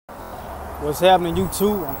What's happening,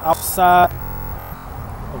 YouTube? I'm outside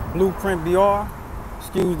of Blueprint BR.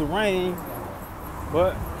 Excuse the rain,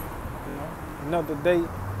 but you know, another day,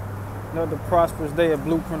 another prosperous day at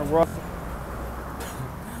Blueprint of Russell,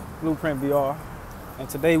 Blueprint BR. And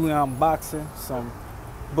today we are unboxing some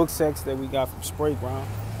book sets that we got from Sprayground.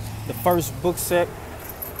 The first book set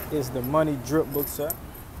is the Money Drip book set.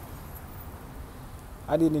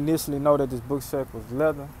 I didn't initially know that this book set was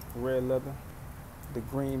leather, red leather, the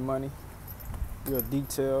green money, real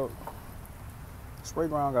detailed.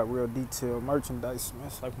 Sprayground got real detailed merchandise, man.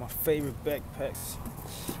 It's like my favorite backpacks.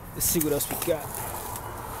 Let's see what else we got.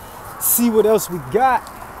 See what else we got.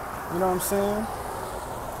 You know what I'm saying?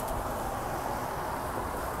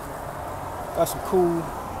 Got some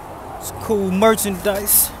cool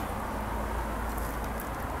merchandise.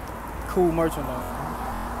 Cool merchandise.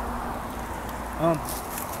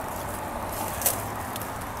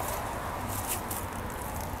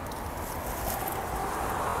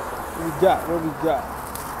 What we got?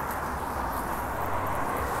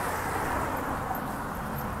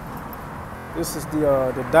 This is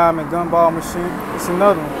the diamond gumball machine. It's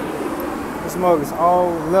another one. This mug is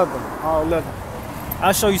all leather, all leather.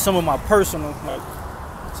 I'll show you some of my personal, like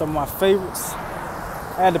some of my favorites.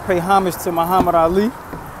 I had to pay homage to Muhammad Ali.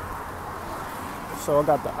 So I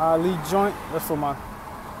got the Ali joint. That's for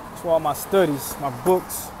all my studies, my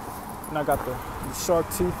books. And I got the shark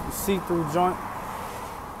teeth, the see-through joint.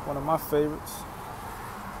 One of my favorites.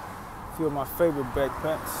 A few of my favorite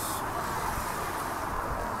backpacks.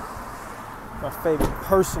 My favorite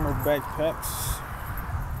personal backpacks.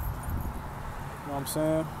 You know what I'm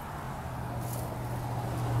saying?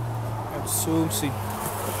 Let's see.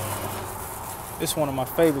 This is one of my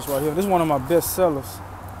favorites right here. This is one of my best sellers.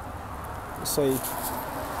 Let's say,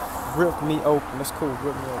 rip me open. That's cool,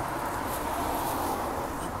 rip me open.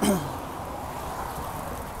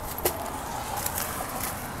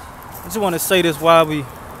 I just want to say this while we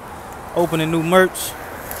opening new merch.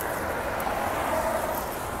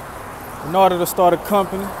 In order to start a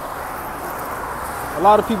company, a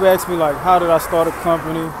lot of people ask me like, how did I start a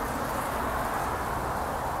company?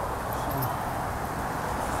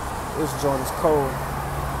 This joint is cold.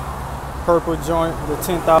 Purple joint, the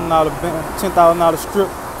 $10,000 strip.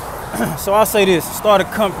 So I'll say this, start a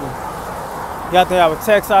company. You have to have a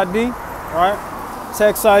tax ID, right?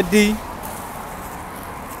 Tax ID.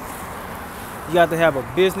 You have to have a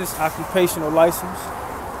business occupational license.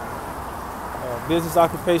 Business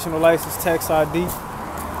occupational license, tax ID.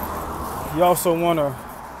 You also want to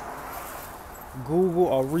Google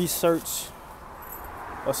or research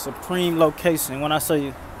a supreme location. When I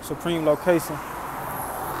say supreme location,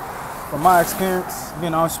 from my experience, being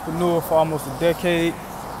an entrepreneur for almost a decade,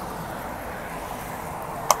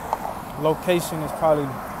 location is probably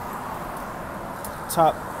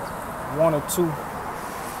top 1 or 2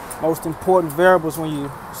 most important variables when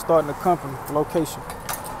you're starting a company. Location.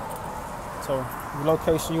 So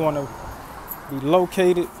location, you want to be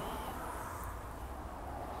located.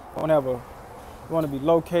 You want to be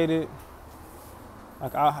located.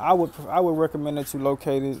 Like I would recommend that you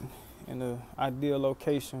located in an ideal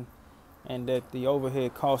location, and that the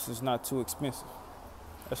overhead cost is not too expensive.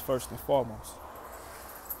 That's first and foremost.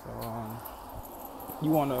 So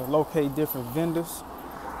you want to locate different vendors,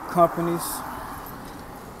 companies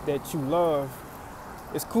that you love.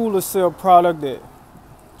 It's cool to sell product that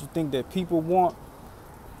you think that people want,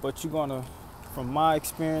 but you're gonna, from my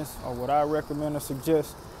experience or what I recommend or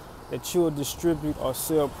suggest, that you'll distribute or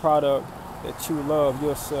sell product that you love.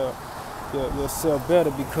 You'll sell better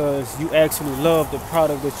because you actually love the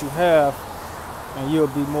product that you have, and you'll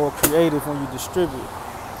be more creative when you distribute.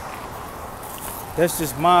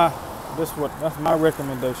 That's my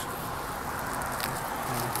recommendation.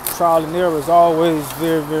 Trial and error is always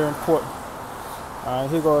very, very important. All right,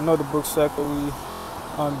 here go another book set that we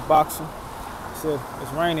unboxing.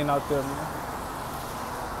 It's raining out there, man.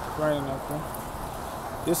 It's raining out there.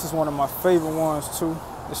 This is one of my favorite ones too.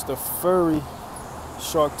 It's the furry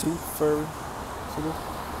shark teeth. Furry. See this?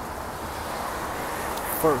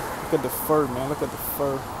 Fur. Look at the fur, man. Look at the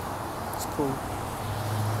fur. It's cool.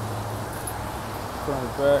 Put on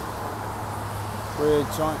the back. Red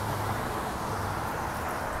joint.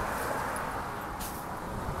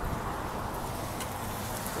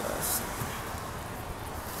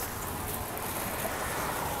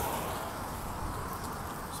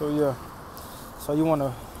 So yeah, so you want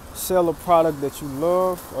to sell a product that you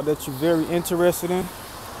love or that you're very interested in.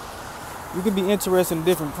 You can be interested in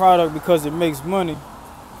different product because it makes money,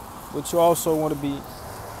 but you also want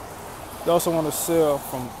to sell,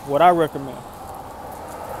 from what I recommend,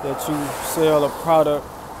 that you sell a product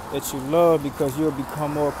that you love, because you'll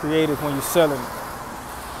become more creative when you're selling it.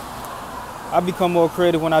 I become more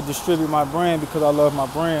creative when I distribute my brand because I love my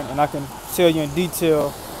brand, and I can tell you in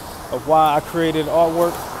detail of why I created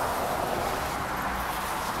artwork,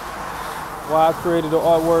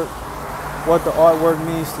 what the artwork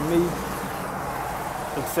means to me,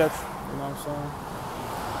 etc. You know what I'm saying?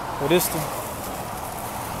 But this thing.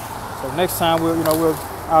 So next time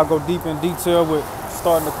I'll go deep in detail with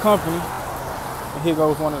starting the company. And here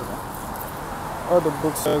goes one of the other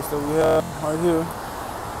book sales that we have right here.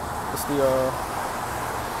 It's the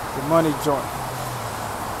money joint,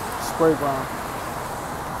 Sprayground.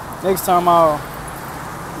 Next time I'll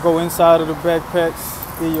go inside of the backpacks,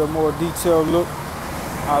 give you a more detailed look.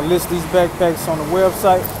 I'll list these backpacks on the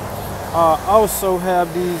website. I also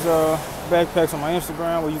have these backpacks on my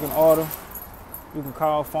Instagram where you can order. You can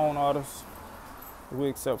call phone orders. We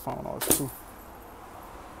accept phone orders too.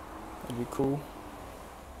 That'd be cool.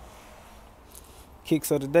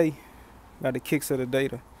 Kicks of the day. Got the kicks of the day.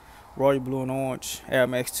 The Royal Blue and Orange Air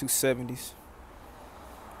Max 270s.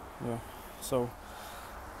 Yeah. So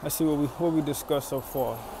let's see what we discussed so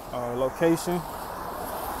far. Location.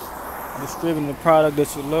 Distributing the product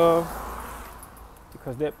that you love,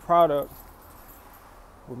 because that product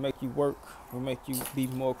will make you work, will make you be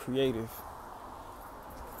more creative.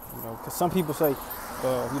 You know, because some people say,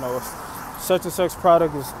 such and such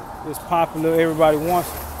product is popular, everybody wants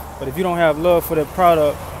it. But if you don't have love for that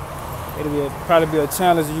product, it'll probably be a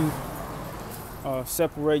challenge you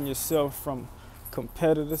separating yourself from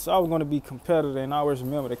competitors. It's always going to be competitive, and always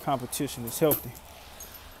remember that competition is healthy.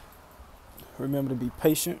 Remember to be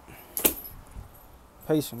patient.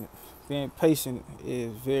 Being patient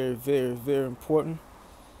is very, very, very important.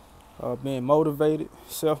 Being motivated,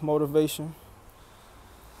 self-motivation.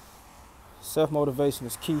 Self-motivation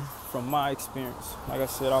is key from my experience. Like I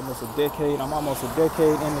said, I'm almost a decade in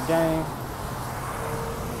the game.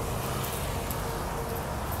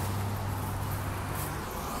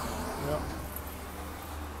 Yep.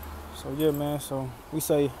 So yeah, man, so let's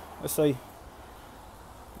say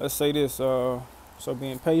this, so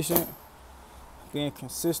being patient, being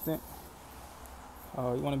consistent.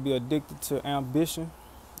 You want to be addicted to ambition.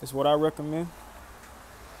 Is what I recommend.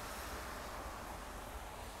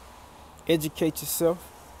 Educate yourself.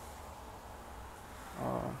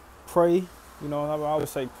 Pray. You know, I always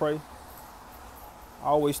say pray. I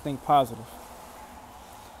always think positive.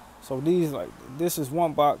 So this is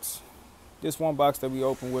one box. This one box that we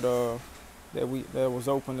opened with that was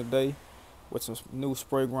open today with some new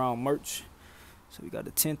Sprayground merch. So we got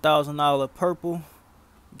the $10,000 purple.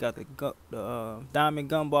 We got the diamond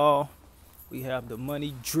gumball. We have the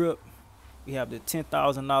money drip. We have the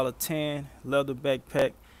 $10,000 tan leather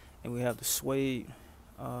backpack, and we have the suede.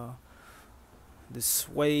 What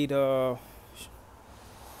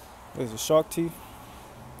is it, shark teeth?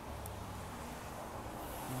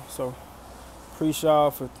 So appreciate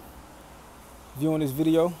y'all for viewing this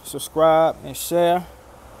video. Subscribe and share,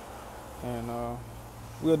 and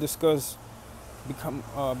we'll discuss becoming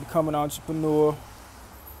an entrepreneur.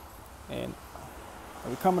 And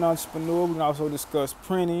becoming an entrepreneur, we can also discuss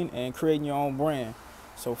printing and creating your own brand.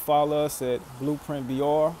 So follow us at Blueprint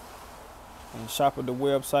BR and shop at the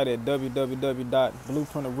website at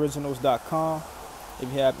www.blueprintoriginals.com.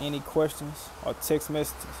 If you have any questions or text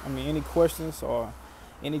messages, any questions or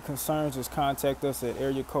any concerns, just contact us at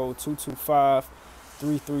area code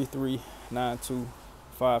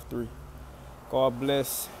 225-333-9253. God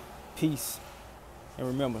bless, peace, and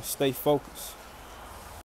remember, stay focused.